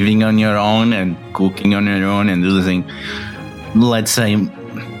been living on your own and cooking on your own and using, let's say,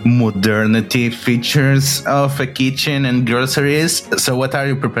 modernity features of a kitchen and groceries. So what are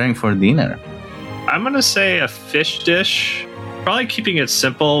you preparing for dinner? I'm going to say a fish dish. Probably keeping it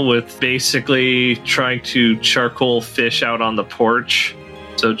simple with basically trying to charcoal fish out on the porch.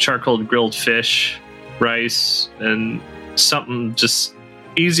 So charcoal grilled fish, rice, and something just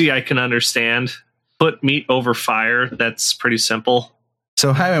easy I can understand. Put meat over fire. That's pretty simple.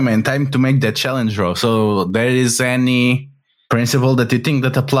 So Highwayman, time to make that challenge roll. So there is any principle that you think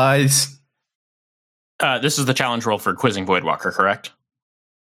that applies? This is the challenge roll for quizzing Voidwalker, correct?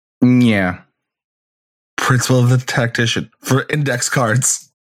 Yeah. Principle of the Tactician for index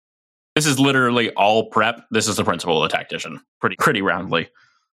cards. This is literally all prep. This is the principle of the Tactician. Pretty roundly.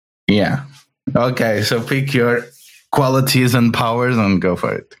 Yeah. Okay, so pick your qualities and powers and go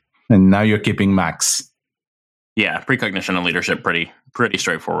for it. And now you're keeping max. Yeah, precognition and leadership pretty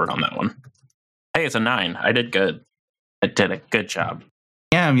straightforward on that one. Hey, it's a 9. I did good. I did a good job.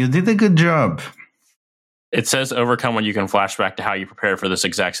 Yeah, you did a good job. It says overcome when you can flashback to how you prepared for this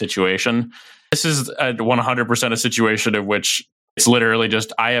exact situation. This is a 100% a situation in which it's literally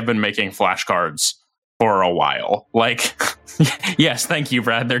just, I have been making flashcards for a while. Like, yes, thank you,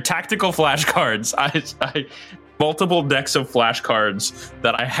 Brad. They're tactical flashcards. I multiple decks of flashcards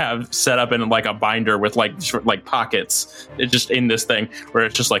that I have set up in like a binder with like pockets. It's just in this thing where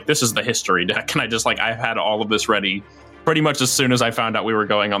it's just like, this is the history deck. And I've had all of this ready pretty much as soon as I found out we were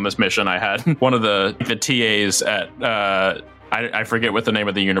going on this mission. I had one of the TAs at, I forget what the name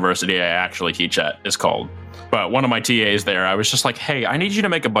of the university I actually teach at is called, but one of my TAs there, I was just like, hey, I need you to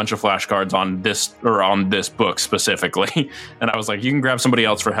make a bunch of flashcards on this book specifically. And I was like, you can grab somebody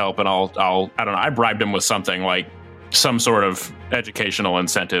else for help, and I don't know, I bribed him with something like some sort of educational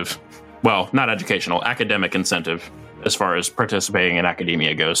incentive. Well, not educational, academic incentive as far as participating in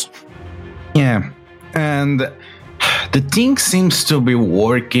academia goes. Yeah. And the thing seems to be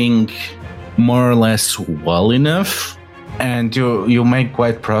working more or less well enough, and you make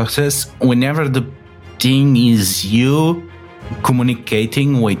quite process. Whenever the thing is you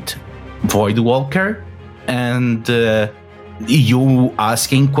communicating with Voidwalker and you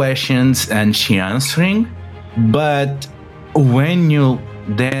asking questions and she answering, but when you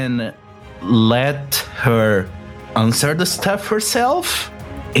then let her answer the stuff herself,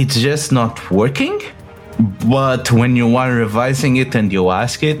 it's just not working. But when you are revising it and you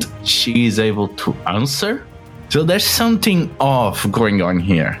ask it, she is able to answer. So there's something off going on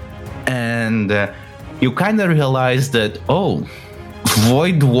here. And you kind of realize that, oh,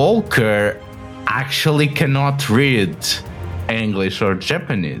 Voidwalker actually cannot read English or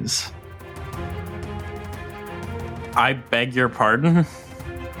Japanese. I beg your pardon?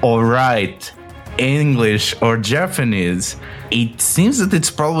 All right, English or Japanese. It seems that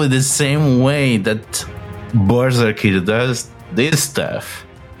it's probably the same way that Berserker does this stuff.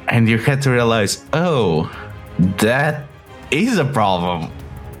 And you had to realize, oh, that is a problem.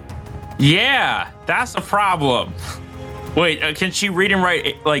 Yeah, that's a problem. Wait, can she read and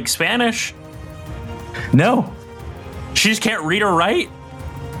write like Spanish? No. She just can't read or write?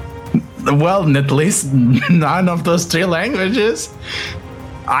 Well, at least none of those three languages.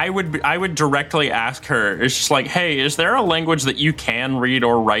 I would directly ask her. It's just like, hey, is there a language that you can read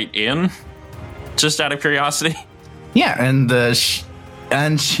or write in? Just out of curiosity. Yeah,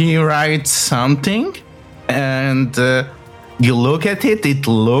 and she writes something, and you look at it. It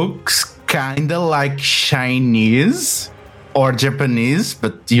looks kind of like Chinese or Japanese,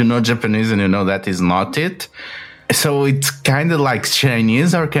 but you know Japanese, and you know that is not it. So it's kind of like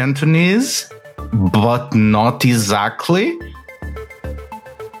Chinese or Cantonese, but not exactly.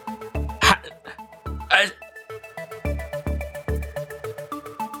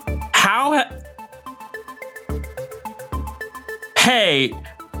 How? Hey,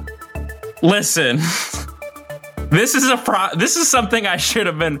 listen. This is something I should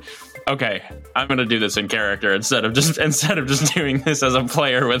have been. Okay, I'm gonna do this in character instead of just doing this as a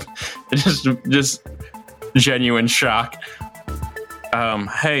player with just genuine shock.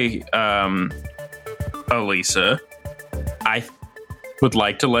 Hey, Elisa, I would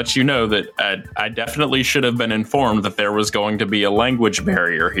like to let you know that I definitely should have been informed that there was going to be a language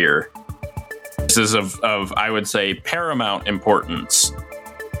barrier here. This is of I would say, paramount importance.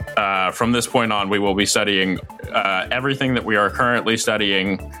 From this point on, we will be studying everything that we are currently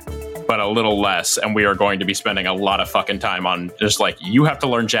studying, but a little less, and we are going to be spending a lot of fucking time on just like, you have to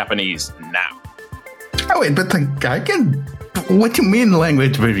learn Japanese now. Oh, wait, but I can... What do you mean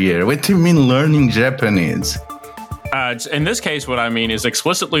language barrier? What do you mean learning Japanese? In this case, what I mean is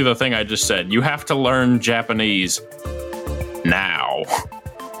explicitly the thing I just said. You have to learn Japanese now.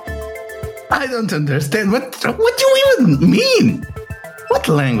 I don't understand. What do you even mean? What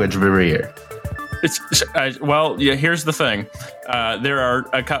language barrier? Well, yeah, here's the thing. There are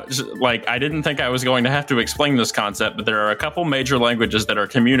I didn't think I was going to have to explain this concept, but there are a couple major languages that are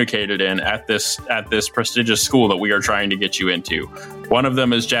communicated in at this prestigious school that we are trying to get you into. One of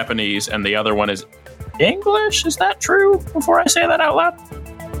them is Japanese, and the other one is English. Is that true? Before I say that out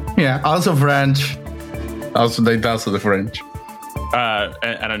loud. Yeah, also French. Also the French.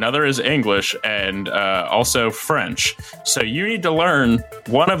 And another is English, and also French. So you need to learn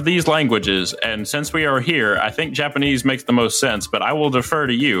one of these languages. And since we are here, I think Japanese makes the most sense, but I will defer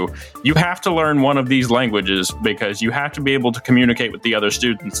to you. You have to learn one of these languages because you have to be able to communicate with the other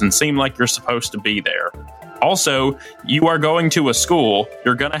students and seem like you're supposed to be there. Also, you are going to a school.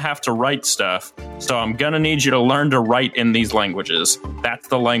 You're going to have to write stuff. So I'm going to need you to learn to write in these languages. That's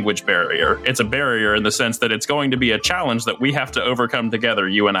the language barrier. It's a barrier in the sense that it's going to be a challenge that we have to overcome together,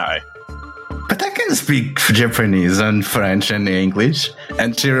 you and I. But I can speak Japanese and French and English.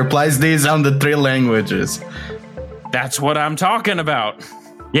 And she replies these on the three languages. That's what I'm talking about.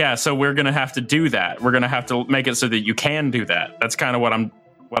 Yeah, so we're going to have to do that. We're going to have to make it so that you can do that. That's kind of what I'm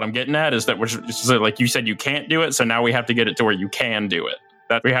getting at, is that we're just, like you said, you can't do it. So now we have to get it to where you can do it.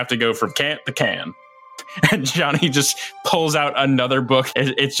 That we have to go from can't to can. And Johnny just pulls out another book.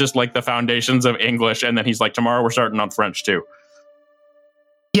 It's just like the foundations of English. And then he's like, tomorrow we're starting on French too.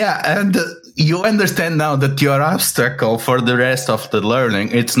 Yeah, and you understand now that your obstacle for the rest of the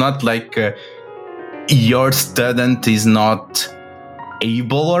learning, it's not like your student is not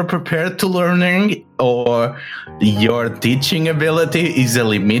able or prepared to learning, or your teaching ability is a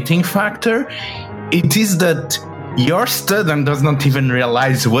limiting factor. It is that your student does not even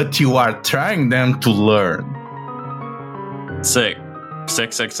realize what you are trying them to learn. Sick.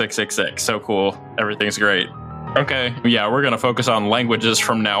 So cool. Everything's great. Okay, yeah, we're going to focus on languages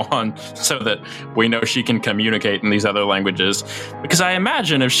from now on so that we know she can communicate in these other languages. Because I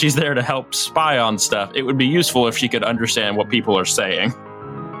imagine if she's there to help spy on stuff, it would be useful if she could understand what people are saying.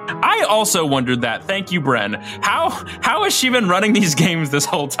 I also wondered that. Thank you, Bren. How has she been running these games this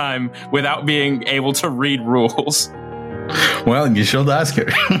whole time without being able to read rules? Well, you should ask her.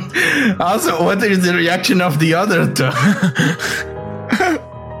 Also, what is the reaction of the other two?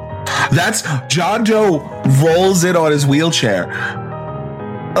 That's John Doe rolls in on his wheelchair.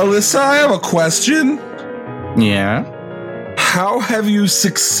 Alyssa, I have a question. Yeah. How have you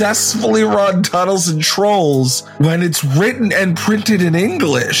successfully run Tunnels and Trolls when it's written and printed in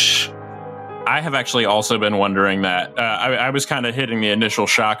English? I have actually also been wondering that. I was kind of hitting the initial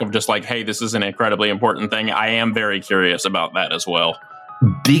shock of just like, hey, this is an incredibly important thing. I am very curious about that as well.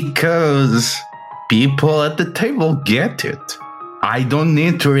 Because people at the table get it. I don't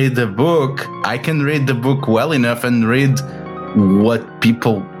need to read the book. I can read the book well enough and read what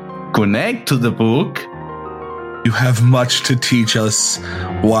people connect to the book. You have much to teach us,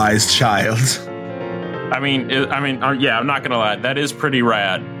 wise child. Yeah, I'm not gonna lie, that is pretty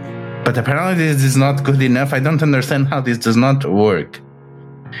rad. But apparently this is not good enough. I don't understand how this does not work.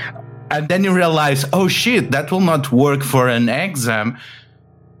 And then you realize, oh shit, that will not work for an exam.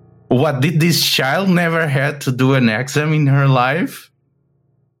 What, did this child never had to do an exam in her life?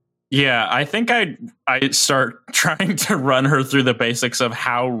 Yeah, I think I'd start trying to run her through the basics of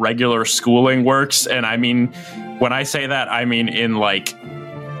how regular schooling works. And I mean, when I say that, I mean in like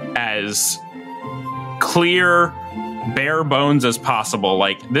as clear, bare bones as possible.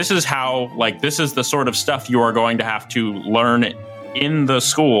 Like this is the sort of stuff you are going to have to learn in the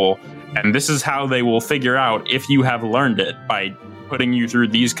school. And this is how they will figure out if you have learned it, by putting you through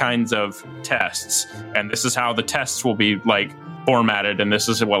these kinds of tests. And this is how the tests will be like formatted, and this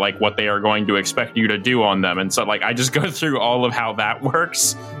is what they are going to expect you to do on them. And so like I just go through all of how that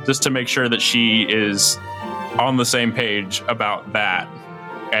works just to make sure that she is on the same page about that.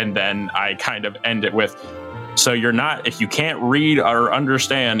 And then I kind of end it with, so if you can't read or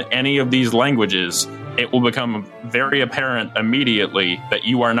understand any of these languages, it will become very apparent immediately that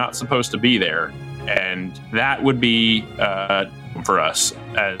you are not supposed to be there. And that would be for us,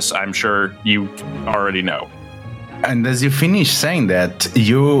 as I'm sure you already know. And as you finish saying that,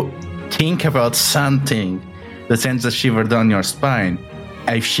 you think about something that sends a shiver down your spine.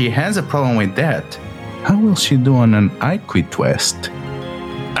 If she has a problem with that, how will she do on an IQ test?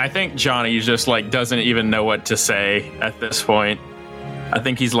 I think Johnny just like doesn't even know what to say at this point. I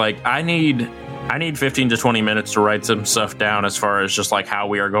think he's like, I need 15 to 20 minutes to write some stuff down as far as just like how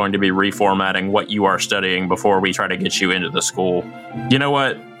we are going to be reformatting what you are studying before we try to get you into the school. You know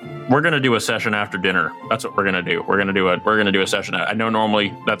what? We're going to do a session after dinner. That's what we're going to do. We're going to do a session. I know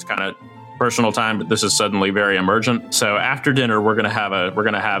normally that's kind of personal time, but this is suddenly very emergent. So after dinner, we're going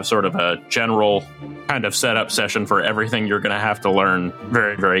to have sort of a general kind of setup session for everything you're going to have to learn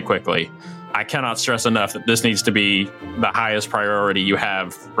very, very quickly. I cannot stress enough that this needs to be the highest priority you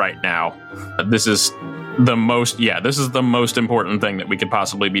have right now. This is the most important thing that we could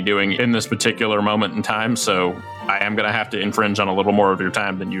possibly be doing in this particular moment in time. So I am going to have to infringe on a little more of your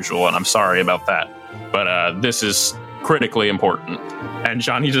time than usual, and I'm sorry about that. But this is critically important. And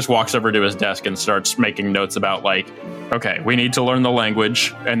Johnny just walks over to his desk and starts making notes about like, okay, we need to learn the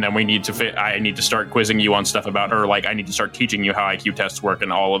language, and then I need to start quizzing you on stuff about, or like I need to start teaching you how IQ tests work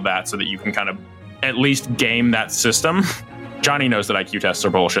and all of that so that you can kind of at least game that system. Johnny knows that IQ tests are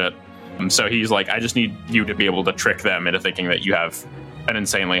bullshit. So he's like, I just need you to be able to trick them into thinking that you have an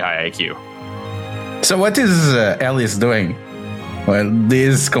insanely high IQ. So what is Alice doing while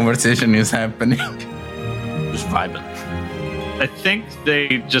this conversation is happening? Just vibing. I think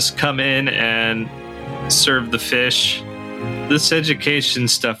they just come in and serve the fish. This education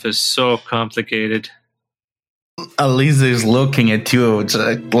stuff is so complicated. Alice is looking at you,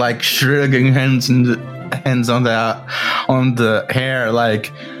 like shrugging hands on the hair,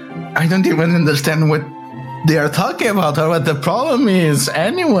 like I don't even understand what they are talking about or what the problem is.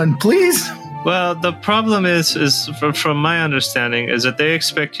 Anyone, please. Well, the problem is from my understanding, is that they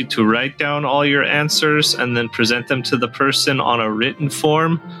expect you to write down all your answers and then present them to the person on a written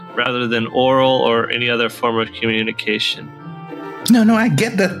form rather than oral or any other form of communication. No, I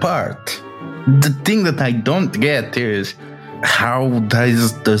get that part. The thing that I don't get is how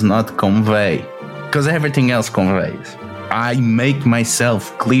this does not convey, because everything else conveys. I make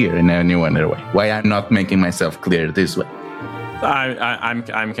myself clear in any other way. Why I'm not making myself clear this way?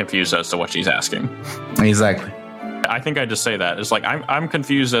 I'm confused as to what she's asking. Exactly. I think I just say that. It's like I'm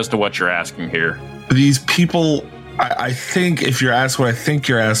confused as to what you're asking here. These people, I think if you're asked what I think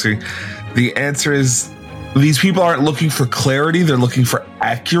you're asking, the answer is these people aren't looking for clarity, they're looking for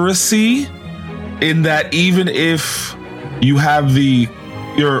accuracy, in that even if you have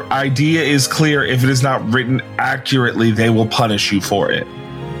your idea is clear, if it is not written accurately, they will punish you for it.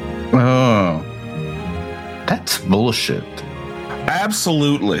 Oh, that's bullshit.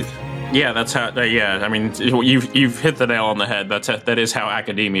 Absolutely. Yeah, that's how. I mean, you've hit the nail on the head. That is how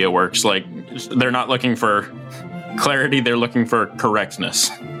academia works. Like, they're not looking for clarity; they're looking for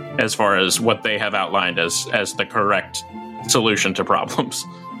correctness, as far as what they have outlined as the correct solution to problems.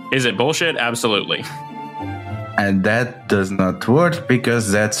 Is it bullshit? Absolutely. And that does not work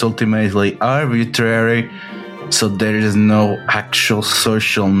because that's ultimately arbitrary. So there is no actual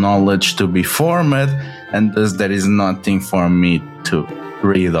social knowledge to be formed, and thus there is nothing for me to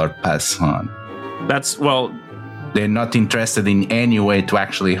read or pass on. They're not interested in any way to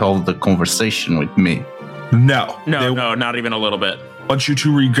actually hold the conversation with me. No, not even a little bit. Want you to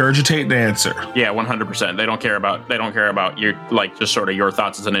regurgitate an answer. Yeah, 100%. They don't care about your, like, just sort of your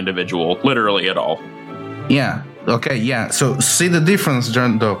thoughts as an individual, literally at all. Yeah. Okay. Yeah. So see the difference,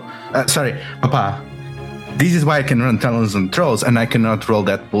 John. Though, sorry, Papa. This is why I can run Talons and Trolls, and I cannot roll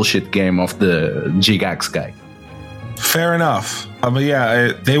that bullshit game of the Gigax guy. Fair enough. But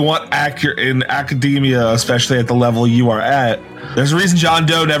yeah, they want accurate in academia, especially at the level you are at. There's a reason John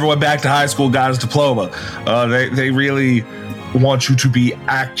Doe never went back to high school, got his diploma. They really want you to be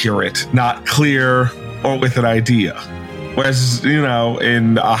accurate, not clear or with an idea. Whereas,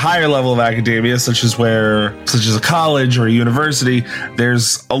 in a higher level of academia, such as a college or a university,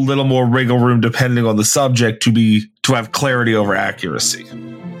 there's a little more wiggle room depending on the subject to have clarity over accuracy.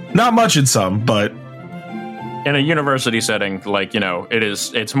 Not much in some, but in a university setting, like,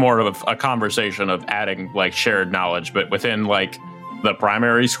 it's more of a conversation of adding, like, shared knowledge. But within, like, the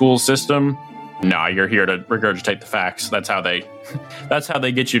primary school system, no, you're here to regurgitate the facts. That's how they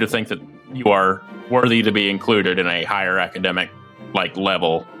get you to think that you are worthy to be included in a higher academic, like,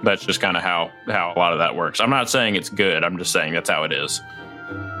 level. That's just kind of how a lot of that works. I'm not saying it's good. I'm just saying that's how it is.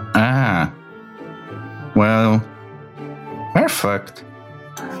 Well, we're fucked.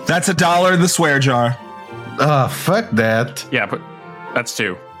 That's $1 in the swear jar. Oh, fuck that. Yeah, but that's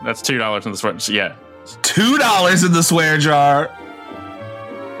 $2. That's $2 in the swear. Yeah, $2 in the swear jar.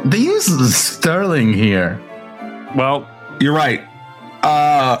 They use sterling here. Well, you're right.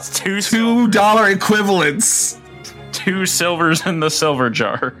 $2 equivalents. 2 silvers in the silver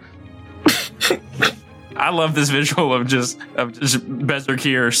jar. I love this visual of just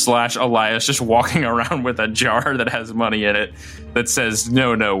Bezerkir / Elias just walking around with a jar that has money in it that says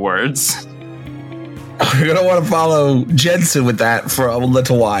no words. You're gonna want to follow Jensen with that for a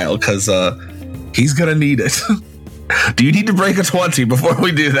little while, because he's gonna need it. Do you need to break a 20 before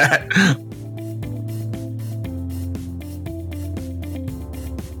we do that?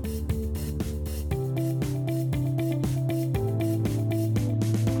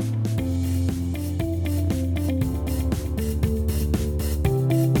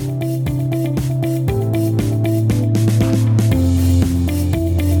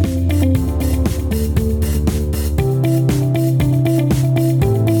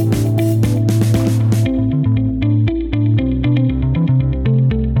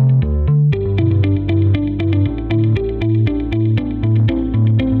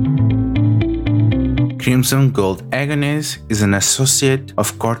 Crimson Gold Agonist is an associate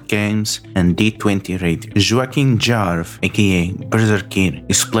of Court Games and D20 Radio. Joaquin Jarve, aka Berserkir,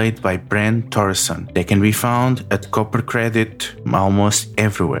 is played by Brent Torreson. They can be found at Copper Credit almost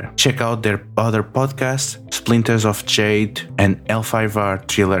everywhere. Check out their other podcasts, Splinters of Jade and L5R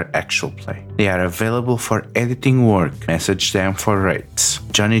Thriller Actual Play. They are available for editing work. Message them for rates.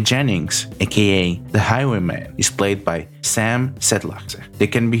 Johnny Jennings, aka The Highwayman, is played by Sam Sedlacher. They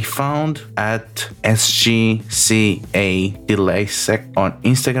can be found at SGCA_Delaysec on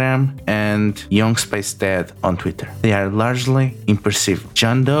Instagram and Young Space Dad on Twitter. They are largely impassive.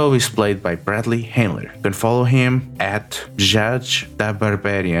 John Doe is played by Bradley Haler. You can follow him at Judge the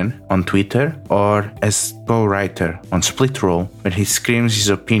Barbarian on Twitter or as co-writer on Split Roll, where he screams his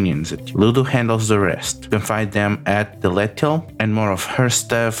opinions at you. Ludo handles the rest. You can find them at The Lethal and more of her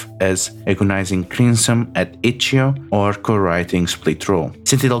stuff as Agonizing Crimson at Itch.io or co-writing Split Roll.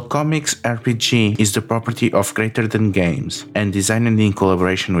 Citadel Comics RPG is the property of Greater Than Games and designed in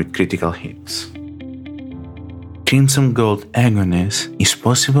collaboration with Critical Hits. Crimson Gold Agonist is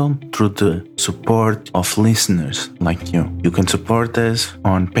possible through the support of listeners like you. You can support us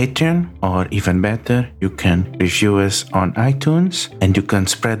on Patreon, or even better, you can review us on iTunes, and you can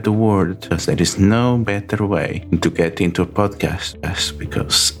spread the word, because there is no better way to get into a podcast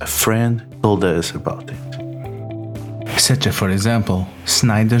because a friend told us about it. Such as, for example,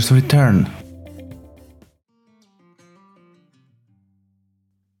 Snyder's Return.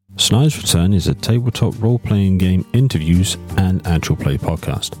 Snide's Return is a tabletop role-playing game interviews and actual play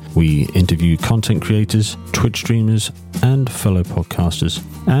podcast. We interview content creators, Twitch streamers, and fellow podcasters,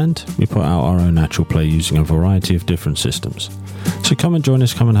 and we put out our own actual play using a variety of different systems. So come and join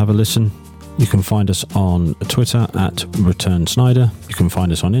us, come and have a listen. You can find us on Twitter at Return Snyder. You can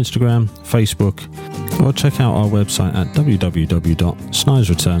find us on Instagram, Facebook, or check out our website at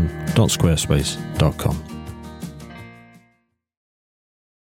www.snidesreturn.squarespace.com.